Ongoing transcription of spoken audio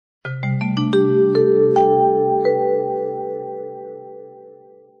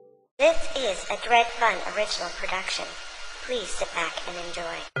Dredfunn original production. Please sit back and enjoy.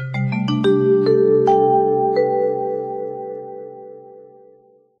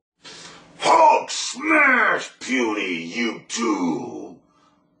 Hulk smash, puny YouTube!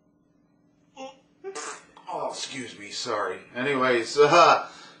 Oh, excuse me, sorry. Anyways,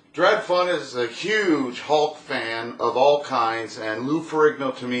 Dredfunn is a huge Hulk fan of all kinds, and Lou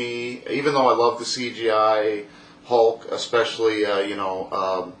Ferrigno to me, even though I love the CGI Hulk, especially, in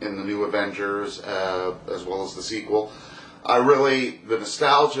the new Avengers, as well as the sequel, the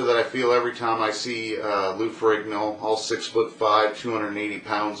nostalgia that I feel every time I see Lou Ferrigno, all 6'5", 280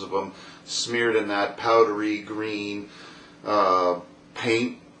 pounds of him, smeared in that powdery green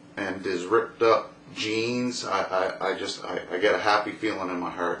paint and his ripped up jeans, I get a happy feeling in my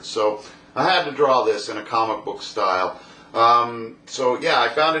heart. So I had to draw this in a comic book style. I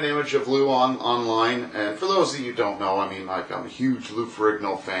found an image of Lou online, and for those of you who don't know, I'm a huge Lou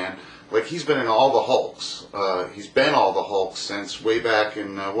Ferrigno fan. Like, he's been in all the Hulks. He's been all the Hulks since way back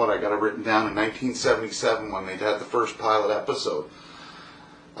in, I got it written down in 1977 when they had the first pilot episode.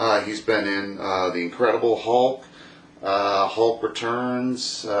 He's been in The Incredible Hulk, Hulk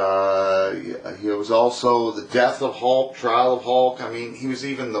Returns. He was also The Death of Hulk, Trial of Hulk. He was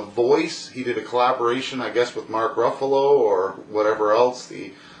even the voice. He did a collaboration, I guess, with Mark Ruffalo or whatever else,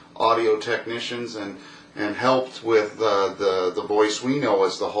 the audio technicians, and helped with the voice we know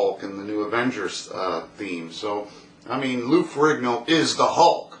as the Hulk in the new Avengers theme. So, Lou Ferrigno is the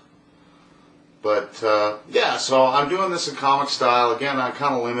Hulk. But, so I'm doing this in comic style. Again, I'm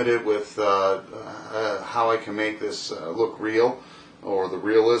kind of limited with how I can make this look real, or the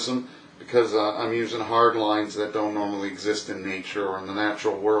realism, because I'm using hard lines that don't normally exist in nature or in the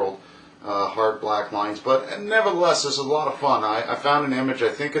natural world, hard black lines. But nevertheless, it's a lot of fun. I found an image, I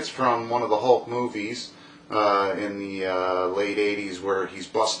think it's from one of the Hulk movies in the late 80s, where he's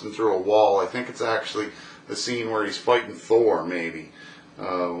busting through a wall. I think it's actually the scene where he's fighting Thor, maybe.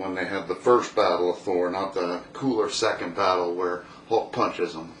 When they had the first battle of Thor, not the cooler second battle where Hulk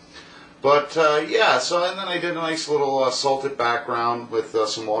punches him. But and then I did a nice little salted background with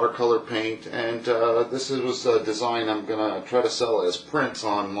some watercolor paint, and this was a design I'm going to try to sell as prints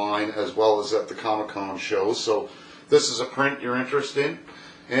online as well as at the Comic-Con shows. So this is a print you're interested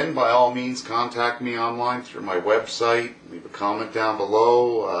in, by all means contact me online through my website, leave a comment down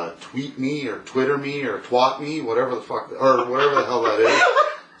below, tweet me or Twitter me or twat me, whatever the hell that is.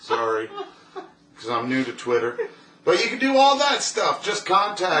 Sorry, because I'm new to Twitter. But you can do all that stuff. Just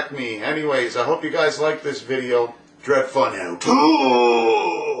contact me. Anyways, I hope you guys like this video. Dredfunn out.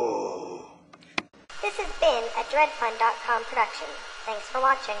 This has been a Dredfunn.com production. Thanks for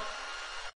watching.